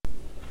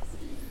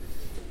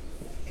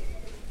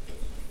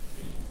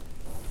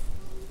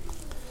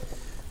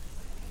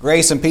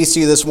Grace and peace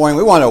to you this morning.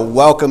 We want to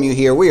welcome you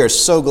here. We are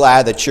so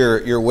glad that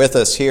you're with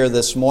us here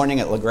this morning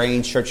at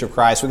LaGrange Church of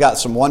Christ. We got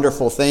some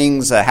wonderful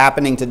things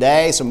happening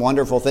today, some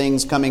wonderful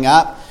things coming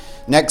up.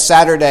 Next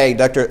Saturday,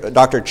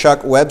 Dr.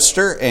 Chuck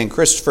Webster and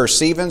Christopher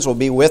Stevens will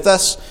be with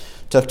us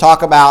to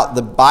talk about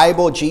the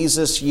Bible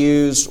Jesus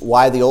used,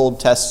 why the Old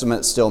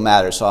Testament still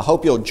matters. So I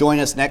hope you'll join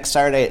us next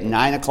Saturday at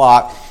 9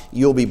 o'clock.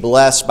 You'll be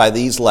blessed by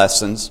these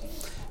lessons.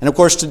 And of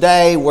course,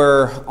 today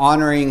we're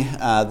honoring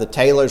the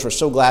Taylors. We're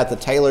so glad the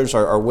Taylors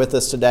are with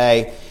us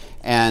today,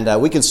 and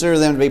we consider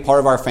them to be part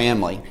of our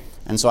family.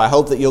 And so I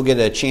hope that you'll get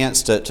a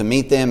chance to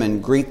meet them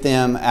and greet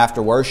them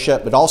after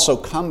worship, but also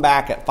come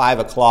back at 5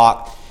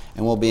 o'clock,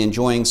 and we'll be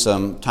enjoying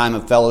some time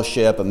of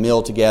fellowship, a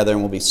meal together, and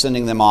we'll be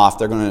sending them off.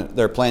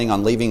 They're planning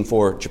on leaving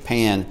for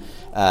Japan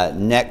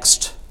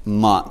next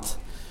month.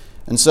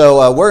 And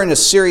so we're in a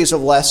series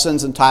of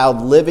lessons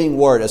entitled Living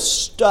Word, a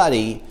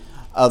study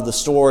of the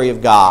story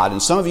of God. And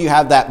some of you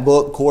have that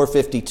book, Core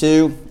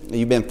 52.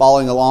 You've been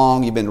following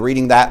along. You've been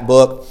reading that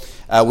book.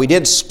 We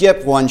did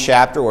skip one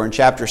chapter. We're in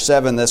chapter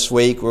 7 this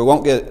week. We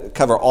won't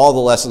cover all the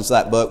lessons of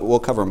that book, but we'll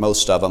cover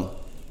most of them.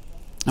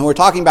 And we're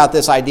talking about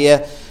this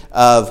idea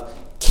of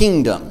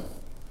kingdom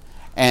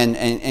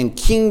and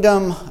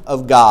kingdom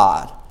of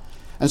God.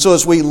 And so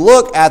as we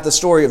look at the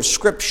story of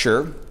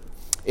Scripture,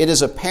 it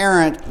is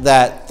apparent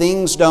that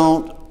things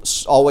don't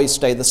always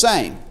stay the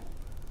same.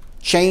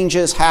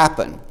 Changes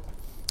happen.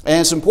 And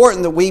it's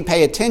important that we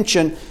pay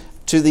attention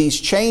to these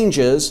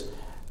changes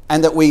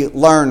and that we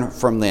learn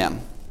from them.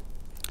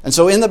 And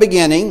so in the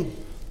beginning,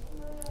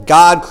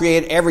 God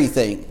created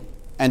everything,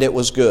 and it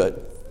was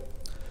good.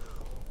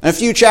 And a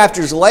few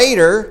chapters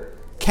later,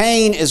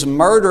 Cain is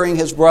murdering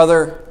his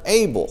brother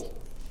Abel.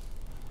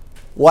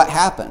 What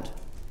happened?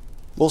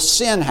 Well,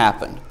 sin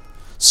happened.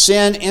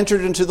 Sin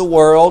entered into the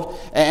world,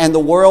 and the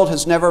world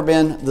has never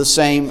been the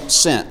same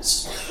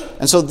since.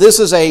 And so this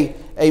is a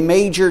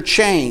major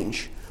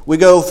change. We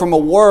go from a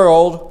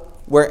world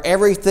where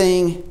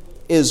everything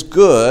is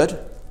good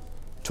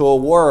to a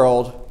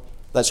world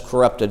that's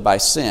corrupted by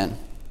sin.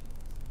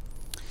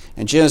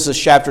 In Genesis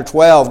chapter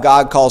 12,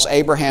 God calls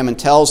Abraham and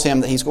tells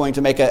him that he's going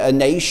to make a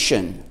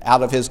nation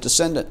out of his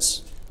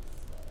descendants.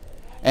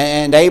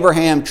 And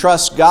Abraham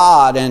trusts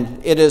God,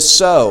 and it is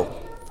so.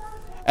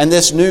 And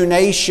this new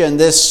nation,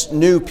 this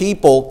new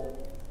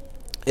people,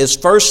 is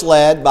first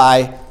led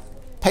by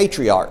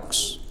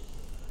patriarchs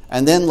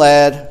and then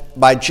led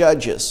by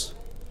judges.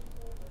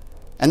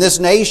 And this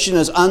nation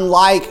is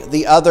unlike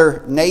the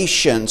other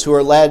nations who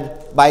are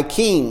led by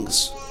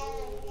kings.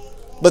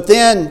 But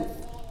then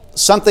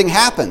something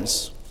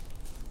happens.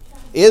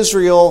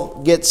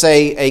 Israel gets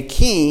a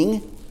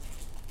king,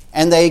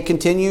 and they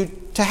continue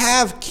to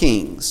have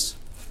kings.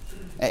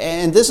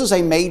 And this is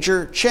a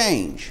major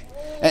change.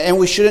 And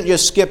we shouldn't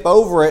just skip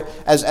over it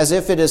as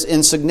if it is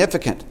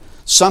insignificant.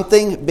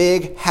 Something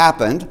big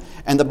happened,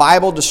 and the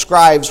Bible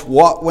describes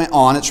what went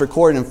on. It's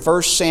recorded in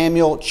 1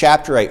 Samuel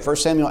chapter 8. 1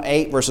 Samuel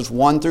 8, verses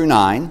 1 through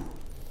 9.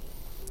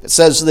 It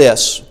says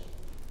this: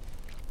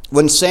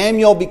 When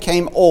Samuel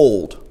became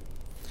old,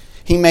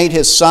 he made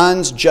his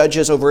sons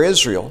judges over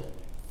Israel.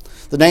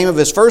 The name of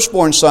his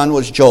firstborn son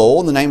was Joel,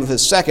 and the name of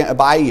his second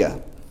Abiah.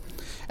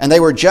 And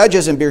they were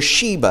judges in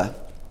Beersheba.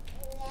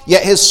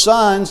 Yet his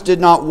sons did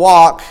not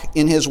walk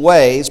in his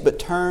ways, but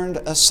turned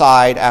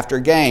aside after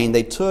gain.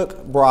 They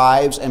took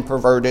bribes and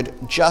perverted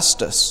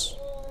justice.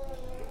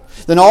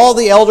 Then all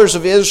the elders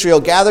of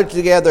Israel gathered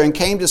together and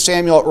came to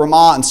Samuel at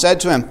Ramah and said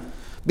to him,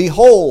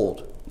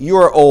 Behold, you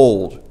are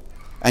old,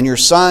 and your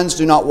sons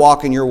do not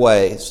walk in your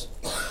ways.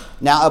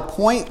 Now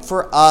appoint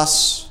for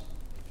us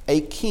a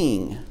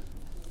king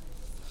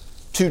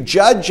to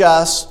judge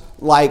us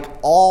like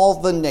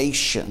all the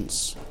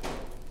nations.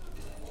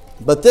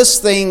 But this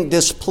thing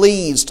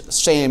displeased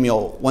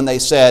Samuel when they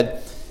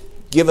said,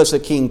 Give us a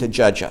king to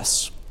judge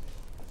us.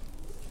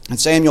 And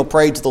Samuel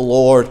prayed to the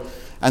Lord,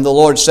 and the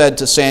Lord said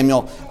to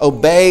Samuel,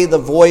 Obey the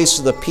voice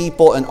of the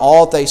people and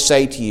all that they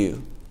say to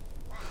you.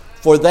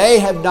 For they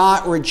have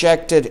not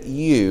rejected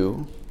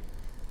you,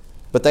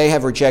 but they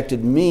have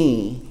rejected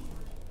me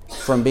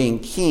from being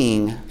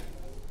king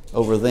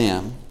over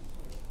them.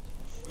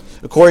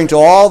 According to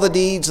all the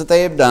deeds that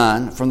they have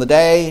done, from the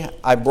day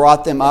I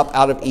brought them up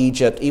out of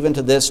Egypt, even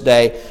to this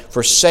day,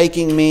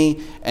 forsaking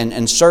me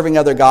and serving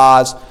other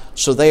gods,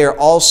 so they are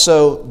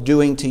also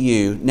doing to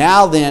you.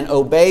 Now then,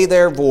 obey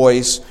their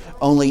voice,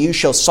 only you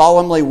shall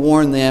solemnly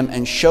warn them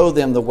and show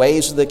them the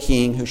ways of the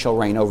king who shall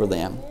reign over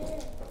them.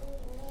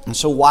 And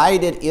so why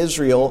did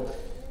Israel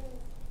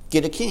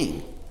get a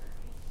king?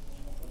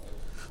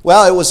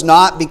 Well, it was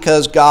not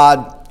because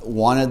God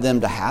wanted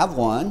them to have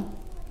one.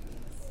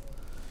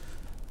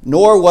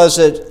 Nor was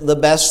it the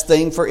best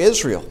thing for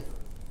Israel.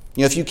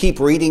 You know, if you keep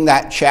reading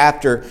that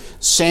chapter,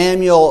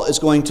 Samuel is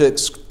going to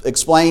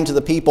explain to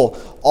the people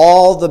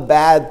all the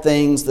bad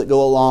things that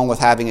go along with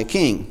having a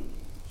king.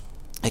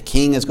 A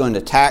king is going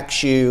to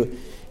tax you.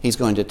 He's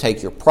going to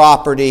take your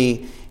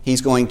property.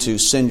 He's going to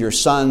send your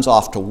sons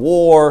off to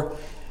war.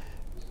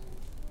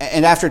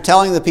 And after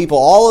telling the people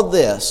all of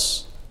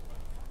this,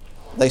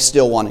 they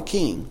still want a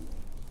king.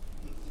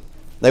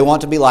 They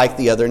want to be like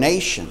the other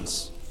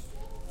nations.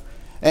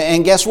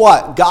 And guess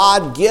what?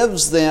 God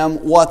gives them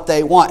what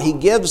they want. He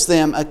gives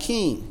them a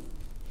king.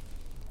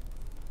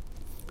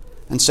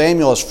 And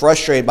Samuel is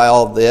frustrated by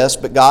all of this,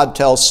 but God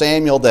tells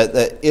Samuel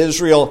that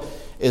Israel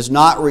is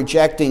not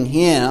rejecting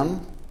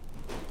him.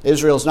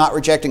 Israel is not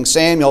rejecting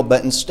Samuel,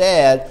 but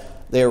instead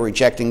they are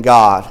rejecting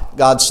God.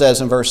 God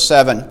says in verse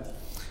 7,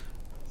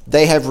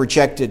 "They have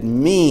rejected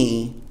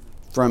me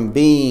from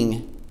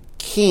being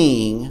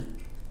king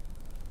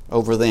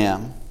over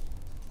them."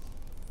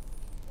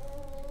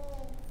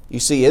 You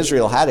see,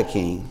 Israel had a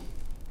king.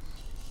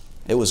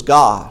 It was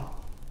God.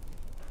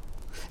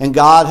 And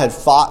God had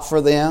fought for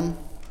them.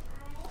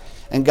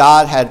 And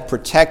God had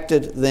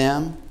protected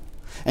them.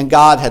 And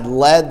God had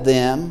led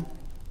them.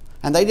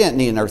 And they didn't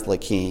need an earthly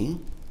king.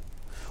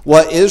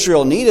 What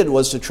Israel needed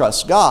was to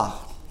trust God.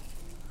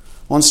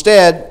 Well,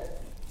 instead,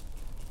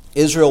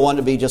 Israel wanted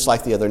to be just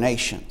like the other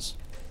nations.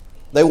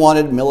 They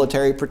wanted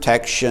military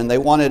protection. They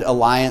wanted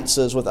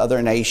alliances with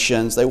other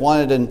nations. They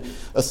wanted an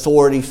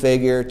authority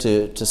figure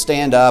to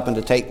stand up and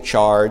to take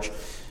charge.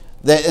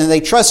 And they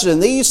trusted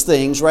in these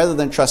things rather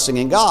than trusting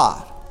in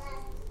God.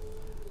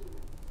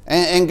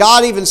 And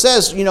God even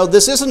says,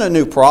 this isn't a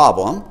new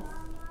problem.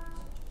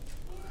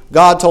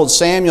 God told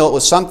Samuel it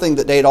was something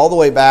that dated all the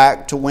way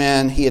back to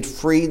when he had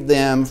freed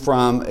them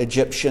from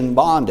Egyptian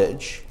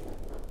bondage.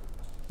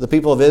 The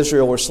people of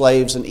Israel were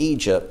slaves in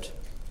Egypt.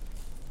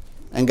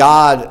 And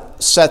God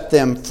set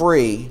them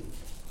free.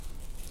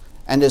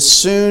 And as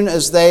soon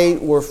as they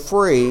were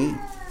free,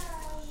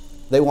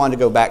 they wanted to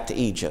go back to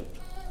Egypt.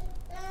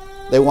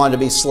 They wanted to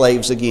be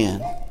slaves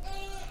again.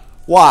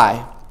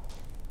 Why?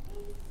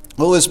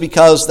 Well, it was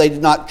because they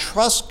did not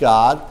trust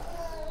God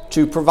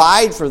to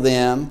provide for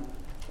them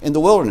in the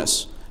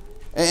wilderness.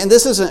 And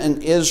this isn't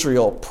an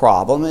Israel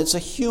problem, it's a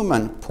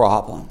human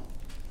problem.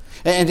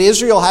 And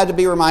Israel had to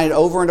be reminded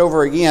over and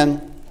over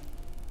again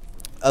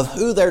of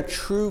who their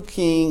true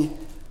king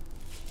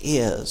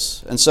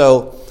is. And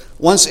so,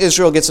 once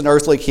Israel gets an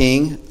earthly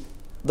king,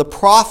 the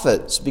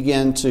prophets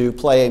begin to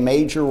play a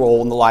major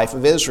role in the life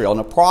of Israel. And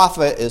a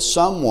prophet is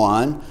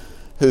someone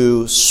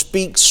who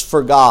speaks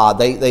for God.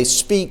 They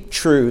speak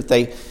truth.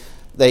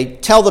 They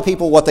tell the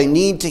people what they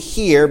need to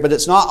hear, but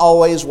it's not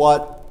always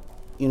what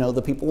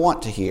the people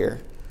want to hear.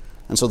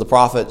 And so the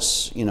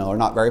prophets are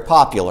not very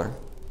popular.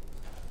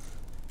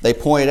 They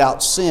pointed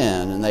out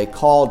sin and they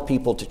called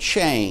people to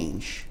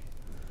change.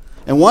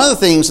 And one of the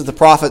things that the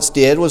prophets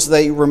did was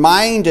they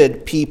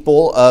reminded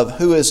people of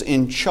who is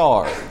in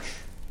charge.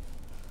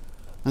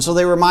 And so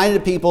they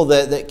reminded people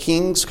that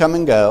kings come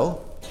and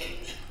go.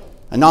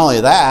 And not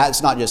only that,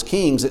 it's not just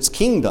kings, it's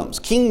kingdoms.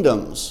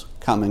 Kingdoms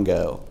come and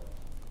go.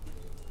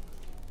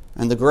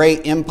 And the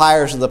great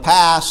empires of the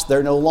past,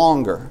 they're no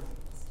longer.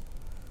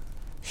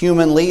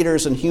 Human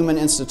leaders and human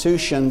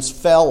institutions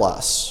fail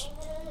us.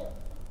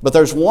 But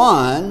there's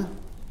one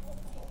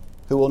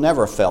who will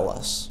never fail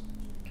us.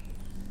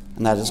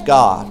 And that is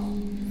God.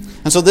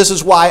 And so this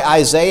is why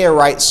Isaiah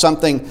writes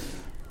something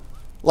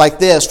like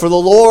this: "For the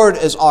Lord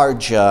is our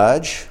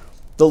judge,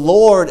 the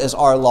Lord is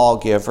our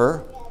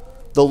lawgiver,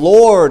 the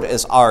Lord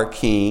is our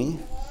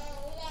king.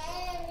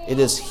 It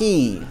is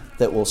He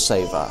that will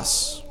save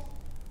us."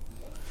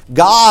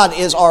 God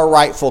is our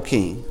rightful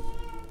king.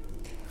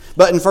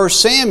 But in 1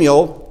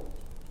 Samuel,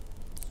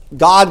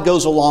 God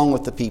goes along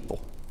with the people.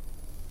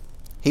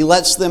 He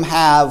lets them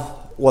have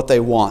what they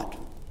want.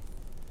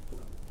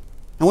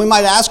 And we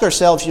might ask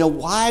ourselves,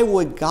 why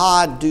would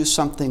God do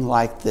something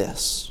like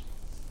this?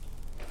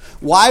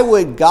 Why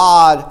would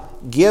God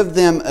give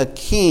them a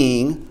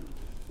king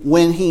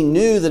when He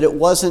knew that it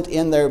wasn't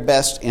in their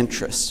best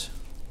interest?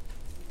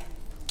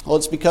 Well,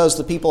 it's because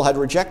the people had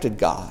rejected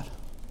God.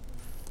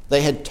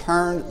 They had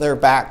turned their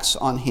backs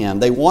on Him.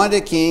 They wanted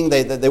a king.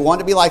 They wanted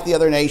to be like the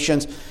other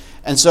nations.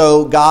 And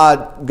so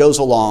God goes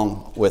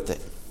along with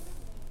it.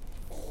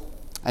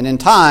 And in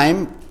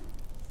time,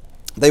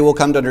 they will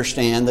come to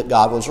understand that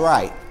God was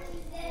right.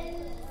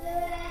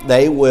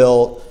 They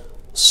will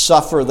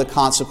suffer the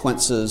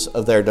consequences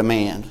of their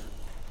demand.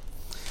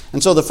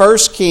 And so the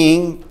first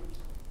king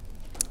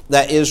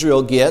that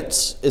Israel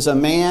gets is a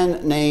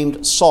man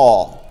named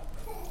Saul.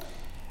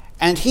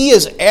 And he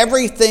is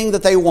everything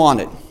that they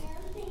wanted.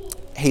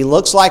 He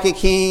looks like a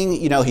king.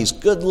 He's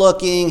good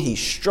looking. He's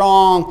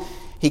strong.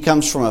 He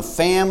comes from a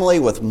family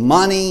with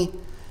money.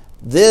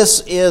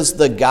 This is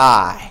the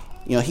guy.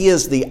 He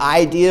is the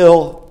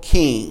ideal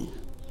king.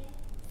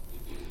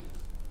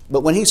 But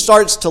when he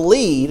starts to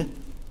lead,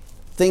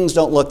 things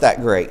don't look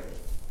that great.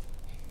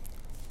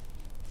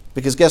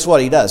 Because guess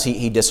what he does?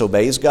 He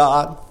disobeys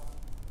God.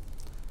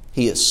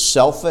 He is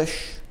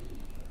selfish.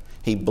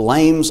 He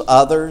blames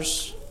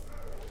others.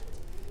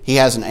 He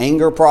has an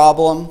anger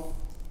problem.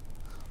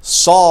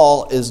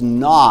 Saul is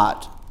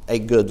not a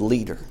good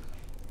leader.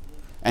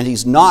 And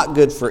he's not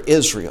good for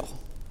Israel.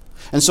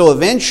 And so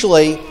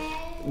eventually,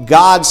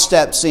 God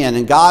steps in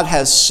and God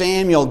has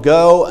Samuel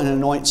go and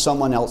anoint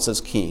someone else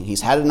as king.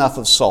 He's had enough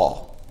of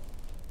Saul.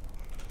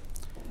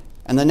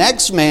 And the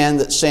next man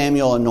that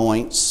Samuel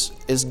anoints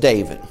is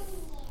David.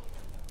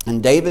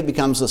 And David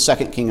becomes the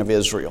second king of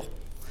Israel.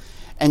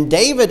 And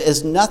David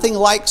is nothing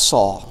like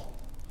Saul.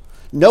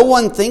 No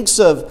one thinks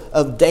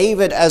of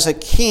David as a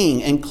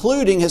king,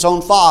 including his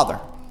own father.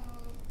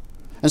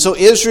 And so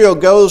Israel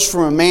goes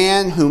from a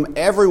man whom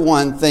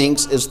everyone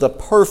thinks is the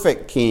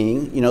perfect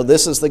king,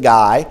 this is the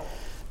guy,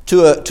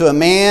 to a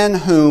man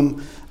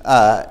whom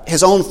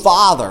his own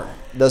father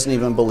doesn't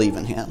even believe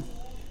in him.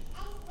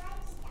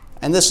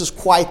 And this is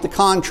quite the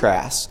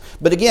contrast.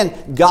 But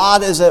again,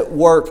 God is at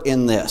work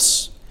in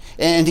this.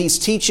 And He's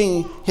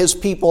teaching His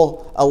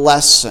people a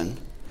lesson.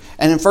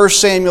 And in 1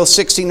 Samuel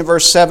 16 and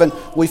verse 7,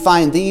 we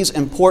find these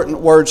important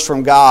words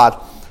from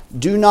God.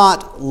 Do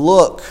not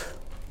look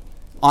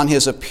on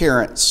his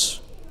appearance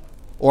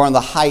or on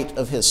the height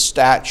of his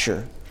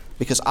stature,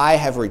 because I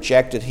have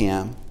rejected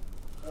him.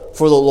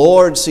 For the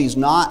Lord sees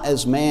not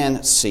as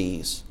man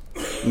sees.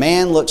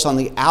 Man looks on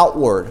the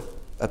outward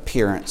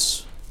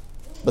appearance,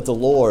 but the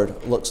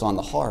Lord looks on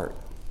the heart.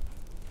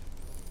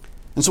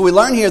 And so we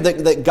learn here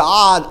that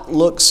God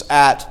looks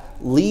at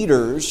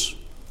leaders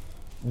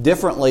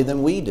differently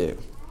than we do.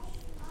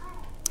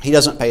 He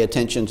doesn't pay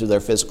attention to their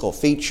physical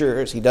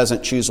features. He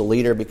doesn't choose a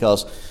leader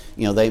because,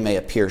 they may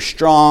appear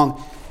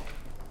strong.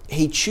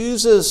 He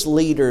chooses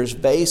leaders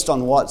based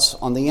on what's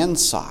on the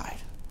inside.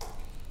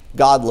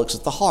 God looks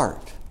at the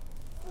heart.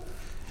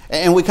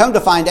 And we come to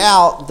find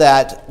out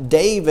that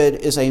David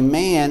is a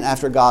man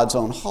after God's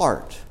own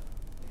heart.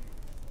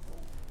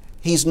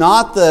 He's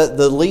not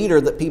the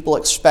leader that people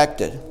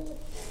expected.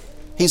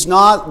 He's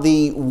not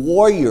the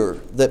warrior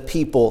that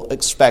people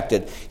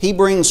expected. He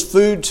brings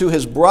food to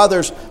his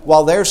brothers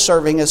while they're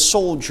serving as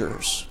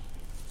soldiers.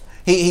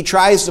 He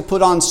tries to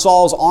put on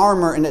Saul's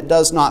armor and it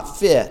does not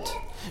fit.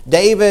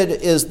 David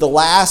is the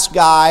last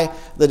guy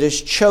that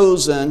is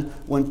chosen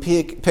when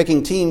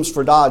picking teams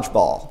for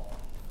dodgeball.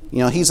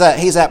 He's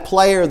that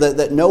player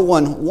that no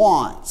one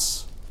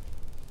wants.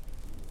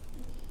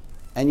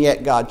 And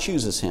yet God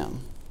chooses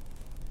him.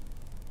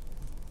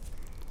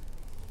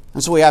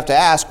 And so we have to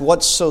ask,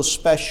 what's so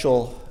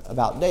special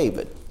about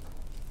David?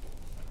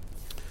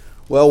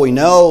 Well, we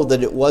know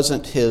that it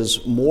wasn't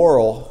his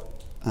moral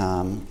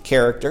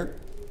character.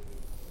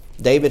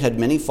 David had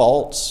many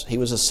faults. He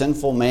was a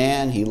sinful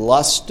man. He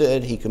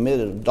lusted. He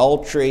committed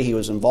adultery. He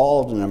was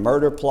involved in a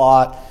murder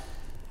plot.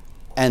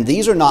 And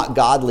these are not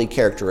godly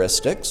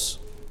characteristics.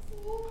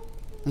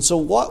 And so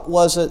what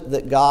was it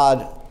that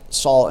God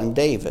saw in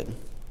David?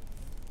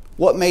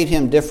 What made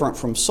him different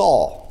from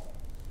Saul?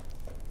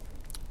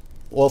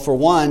 Well, for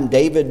one,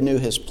 David knew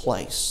his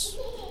place.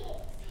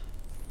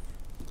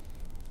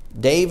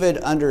 David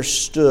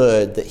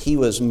understood that he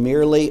was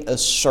merely a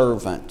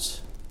servant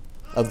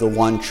of the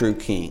one true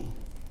king,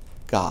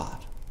 God.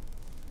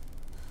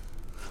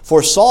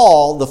 For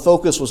Saul, the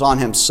focus was on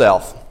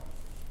himself.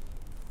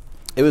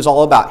 It was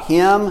all about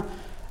him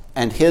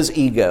and his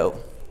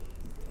ego.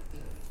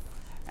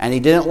 And he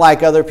didn't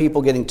like other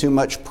people getting too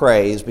much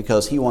praise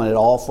because he wanted it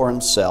all for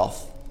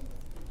himself.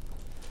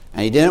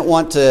 And he didn't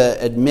want to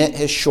admit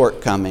his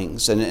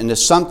shortcomings. And if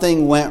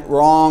something went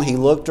wrong, he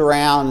looked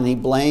around and he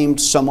blamed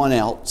someone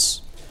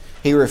else.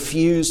 He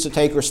refused to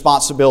take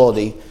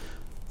responsibility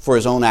for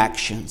his own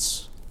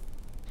actions.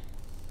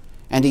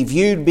 And he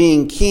viewed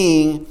being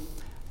king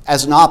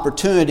as an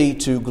opportunity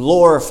to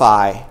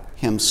glorify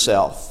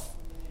himself.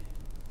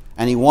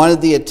 And he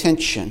wanted the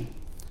attention.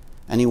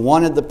 And he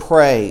wanted the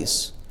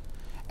praise.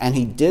 And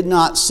he did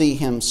not see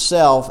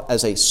himself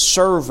as a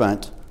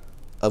servant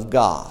of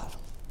God.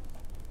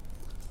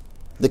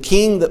 The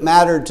king that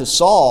mattered to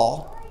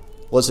Saul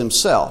was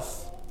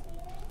himself.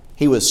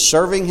 He was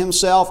serving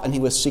himself and he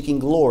was seeking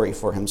glory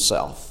for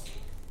himself.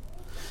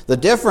 The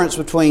difference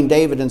between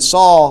David and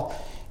Saul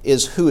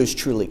is who is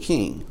truly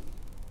king.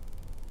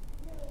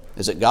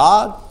 Is it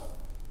God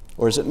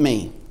or is it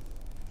me?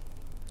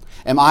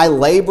 Am I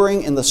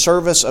laboring in the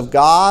service of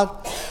God,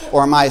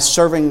 or am I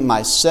serving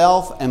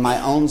myself and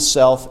my own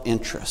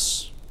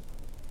self-interests?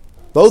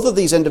 Both of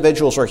these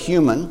individuals are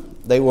human.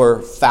 They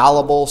were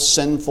fallible,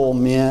 sinful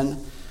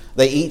men.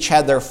 They each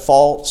had their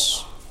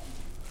faults.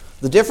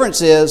 The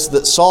difference is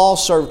that Saul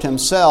served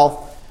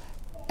himself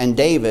and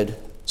David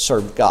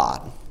served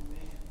God.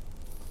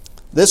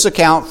 This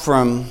account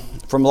from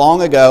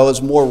long ago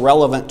is more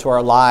relevant to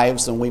our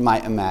lives than we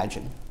might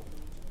imagine.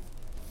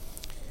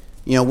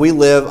 We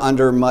live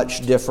under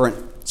much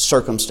different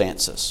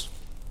circumstances.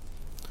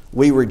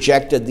 We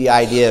rejected the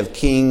idea of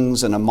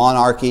kings and a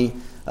monarchy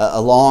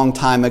a long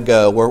time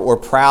ago. We're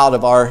proud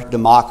of our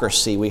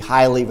democracy. We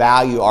highly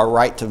value our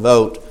right to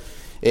vote.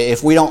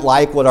 If we don't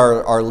like what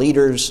our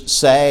leaders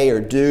say or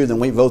do, then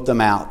we vote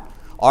them out.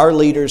 Our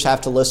leaders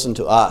have to listen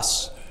to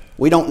us.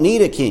 We don't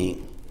need a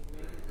king.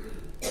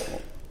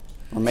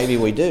 Or maybe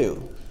we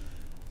do.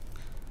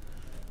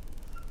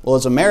 Well,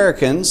 as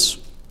Americans,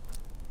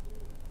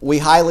 we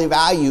highly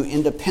value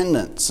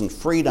independence and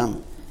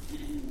freedom.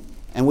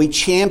 And we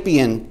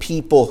champion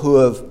people who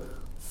have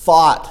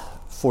fought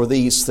for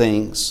these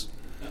things.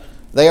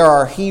 They are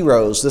our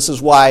heroes. This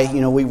is why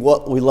we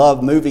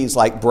love movies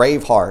like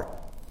Braveheart.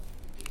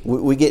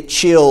 We get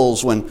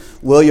chills when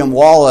William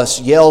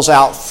Wallace yells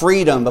out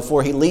freedom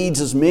before he leads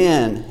his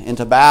men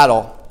into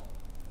battle.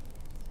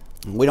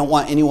 We don't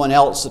want anyone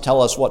else to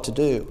tell us what to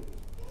do.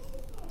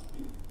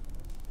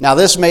 Now,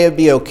 this may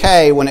be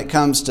okay when it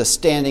comes to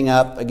standing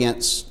up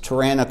against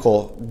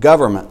tyrannical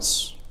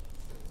governments.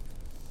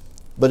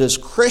 But as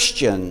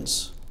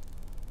Christians,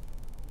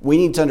 we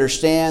need to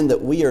understand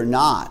that we are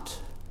not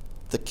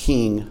the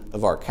king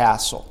of our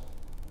castle.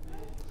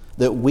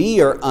 That we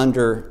are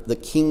under the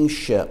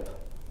kingship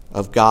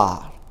of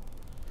God.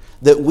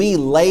 That we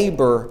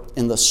labor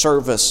in the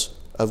service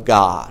of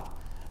God.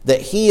 That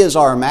He is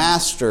our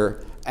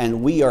master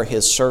and we are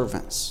His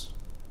servants.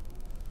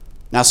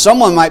 Now,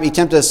 someone might be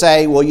tempted to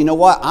say, well, you know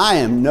what? I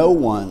am no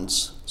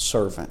one's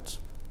servant.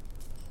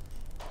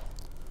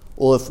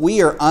 Well, if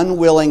we are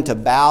unwilling to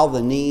bow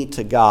the knee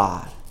to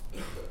God,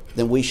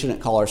 then we shouldn't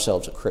call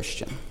ourselves a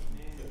Christian.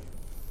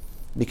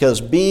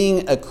 Because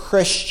being a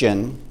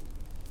Christian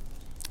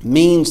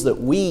means that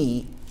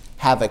we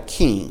have a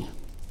king.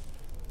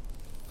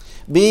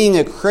 Being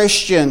a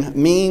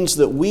Christian means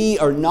that we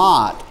are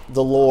not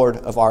the Lord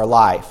of our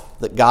life,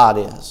 that God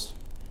is.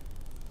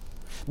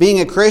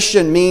 Being a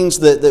Christian means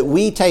that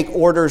we take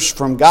orders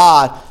from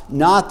God,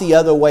 not the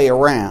other way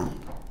around.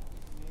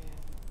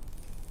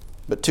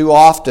 But too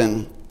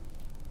often,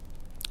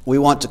 we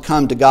want to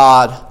come to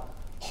God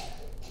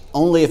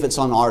only if it's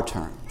on our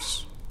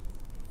terms.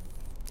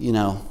 You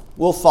know,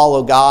 we'll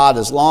follow God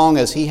as long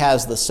as He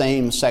has the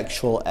same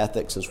sexual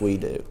ethics as we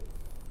do.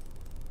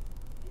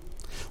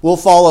 We'll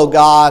follow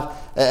God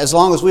as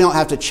long as we don't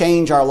have to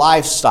change our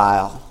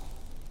lifestyle.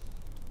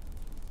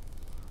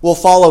 We'll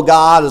follow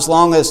God as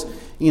long as,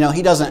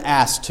 He doesn't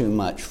ask too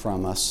much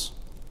from us.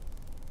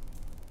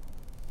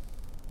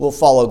 We'll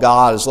follow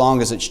God as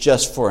long as it's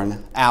just for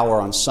an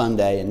hour on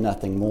Sunday and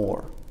nothing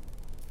more.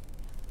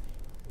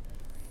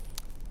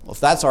 Well, if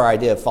that's our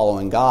idea of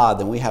following God,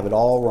 then we have it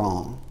all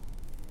wrong.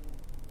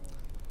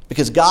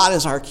 Because God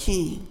is our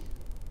King.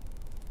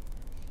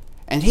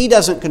 And He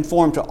doesn't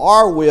conform to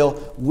our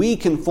will, we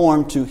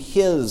conform to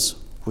His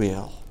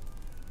will.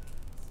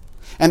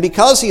 And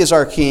because He is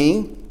our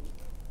King,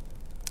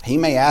 He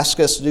may ask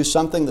us to do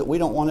something that we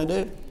don't want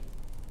to do.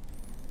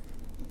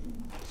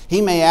 He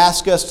may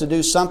ask us to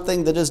do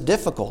something that is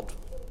difficult.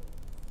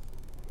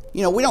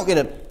 We don't get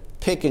to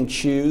pick and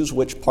choose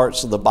which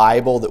parts of the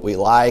Bible that we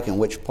like and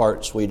which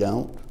parts we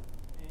don't.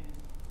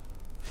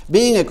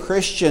 Being a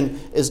Christian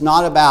is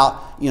not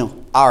about,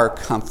 our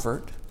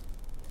comfort.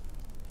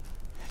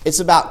 It's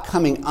about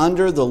coming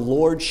under the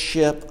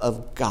lordship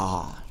of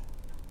God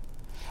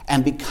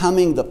and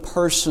becoming the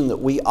person that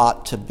we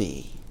ought to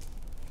be.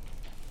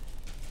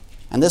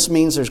 And this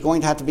means there's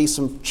going to have to be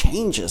some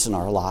changes in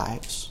our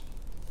lives.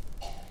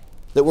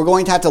 That we're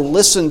going to have to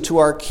listen to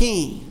our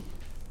King.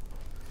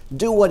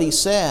 Do what He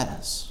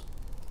says.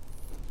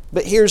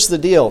 But here's the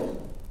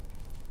deal.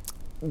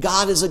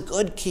 God is a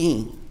good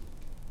King.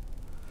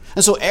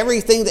 And so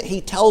everything that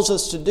He tells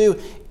us to do,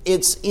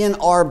 it's in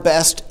our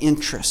best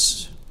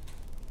interest.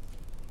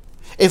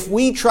 If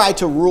we try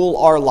to rule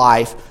our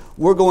life,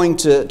 we're going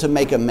to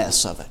make a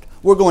mess of it.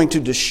 We're going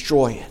to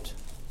destroy it.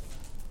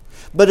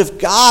 But if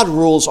God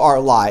rules our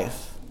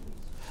life,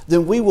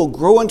 then we will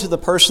grow into the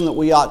person that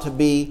we ought to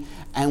be,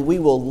 and we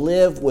will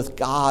live with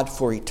God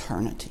for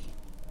eternity.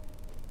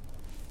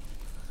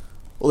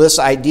 Well, this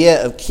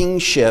idea of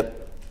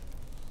kingship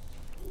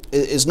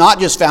is not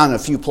just found in a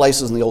few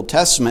places in the Old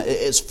Testament.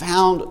 It's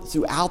found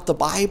throughout the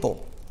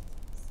Bible.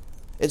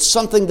 It's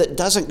something that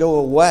doesn't go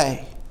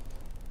away.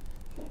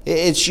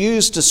 It's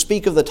used to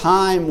speak of the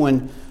time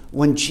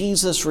when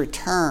Jesus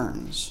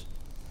returns.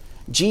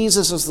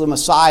 Jesus is the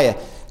Messiah.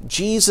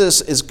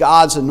 Jesus is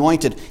God's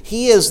anointed.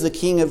 He is the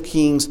King of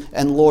Kings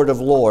and Lord of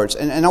Lords.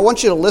 And I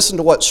want you to listen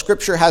to what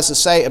Scripture has to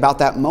say about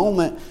that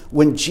moment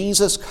when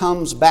Jesus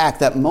comes back,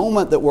 that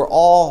moment that we're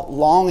all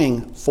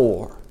longing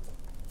for.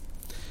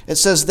 It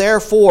says,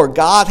 "Therefore,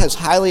 God has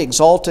highly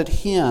exalted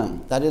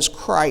Him," that is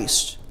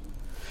Christ,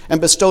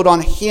 "and bestowed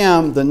on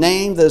Him the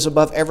name that is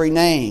above every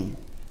name.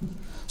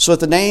 So at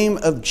the name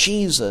of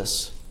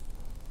Jesus,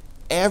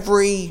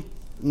 every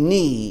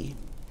knee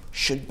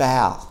should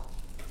bow,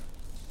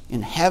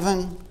 in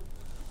heaven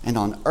and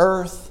on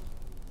earth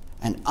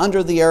and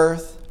under the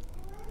earth,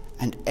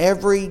 and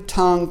every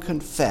tongue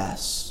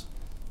confess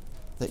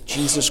that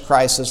Jesus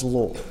Christ is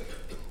Lord,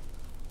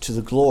 to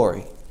the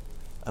glory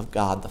of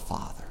God the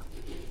Father."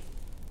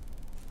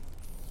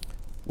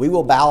 We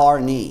will bow our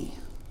knee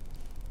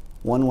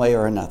one way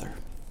or another.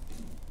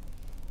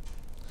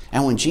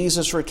 And when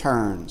Jesus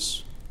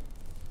returns,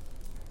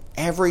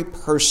 every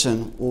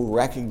person will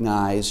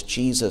recognize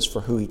Jesus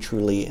for who He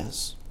truly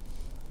is.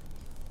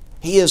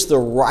 He is the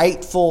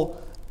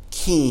rightful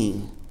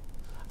King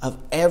of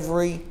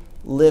every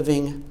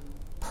living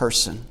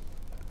person.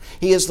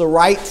 He is the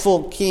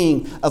rightful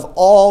King of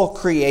all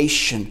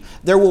creation.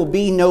 There will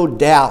be no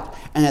doubt,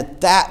 and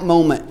at that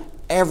moment,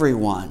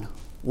 everyone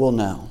will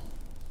know.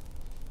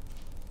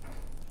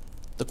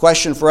 The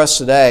question for us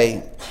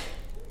today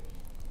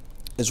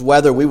is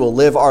whether we will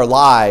live our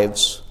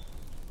lives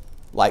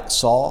like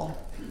Saul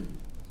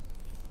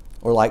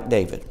or like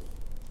David?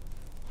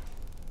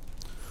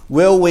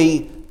 Will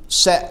we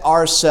set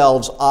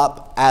ourselves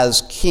up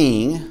as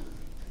king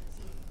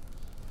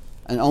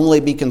and only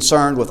be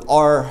concerned with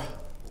our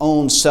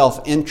own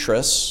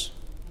self-interests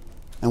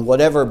and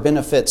whatever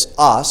benefits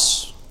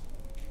us?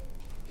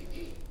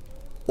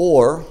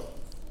 Or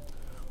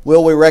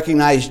will we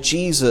recognize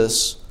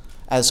Jesus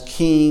as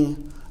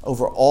king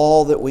over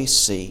all that we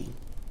see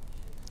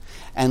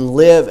and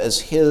live as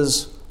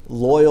his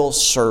loyal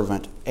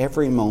servant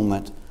every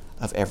moment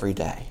of every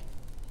day?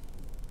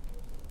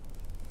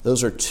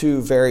 Those are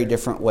two very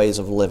different ways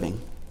of living.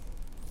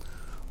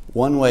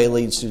 One way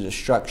leads to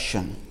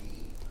destruction.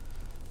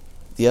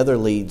 The other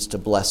leads to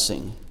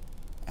blessing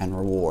and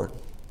reward.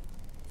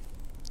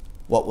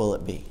 What will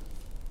it be?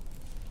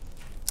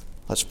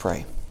 Let's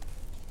pray.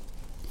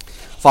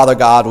 Father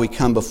God, we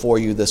come before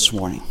you this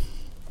morning,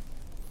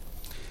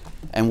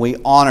 and we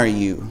honor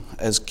you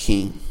as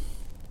King.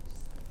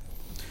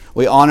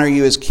 We honor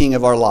you as King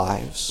of our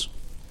lives.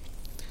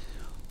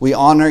 We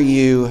honor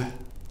you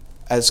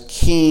as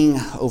King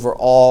over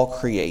all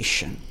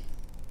creation.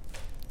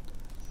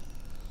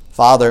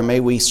 Father, may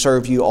we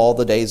serve you all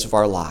the days of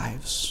our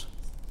lives.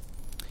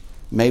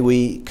 May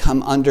we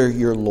come under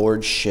your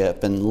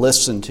lordship and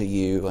listen to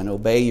you and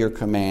obey your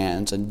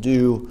commands and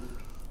do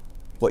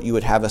what you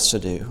would have us to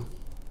do.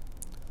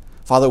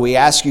 Father, we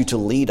ask you to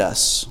lead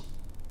us,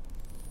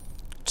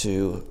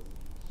 to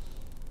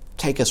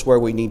take us where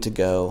we need to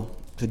go,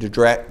 to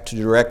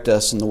direct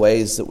us in the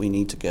ways that we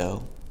need to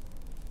go.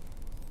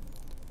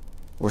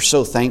 We're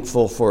so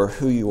thankful for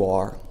who you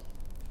are.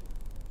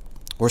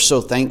 We're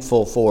so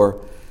thankful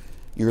for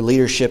your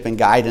leadership and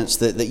guidance,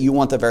 that you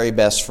want the very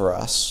best for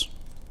us.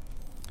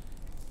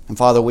 And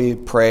Father, we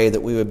pray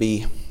that we would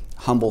be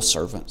humble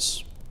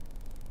servants,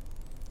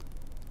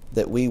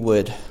 that we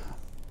would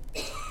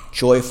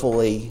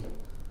joyfully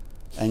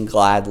and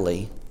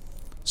gladly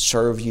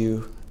serve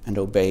you and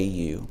obey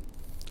you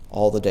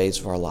all the days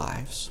of our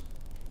lives.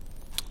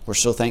 We're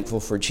so thankful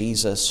for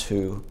Jesus,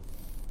 who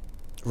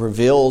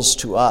reveals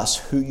to us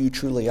who you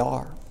truly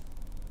are.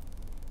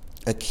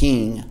 A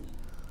king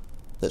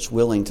that's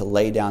willing to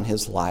lay down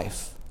his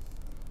life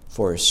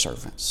for his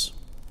servants.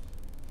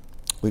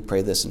 We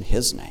pray this in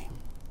his name.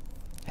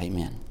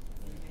 Amen.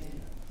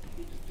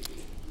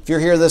 If you're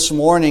here this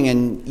morning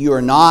and you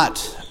are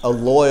not a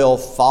loyal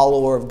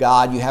follower of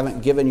God, you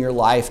haven't given your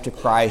life to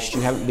Christ,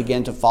 you haven't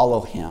begun to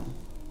follow him,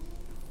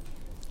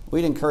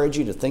 we'd encourage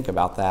you to think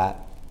about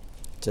that,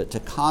 to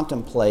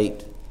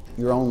contemplate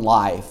your own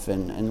life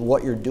and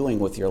what you're doing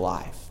with your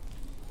life.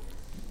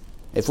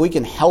 If we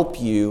can help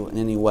you in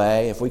any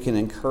way, if we can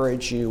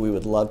encourage you, we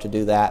would love to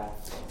do that.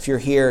 If you're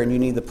here and you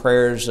need the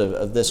prayers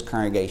of this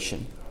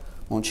congregation,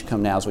 won't you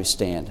come now as we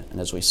stand and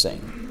as we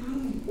sing?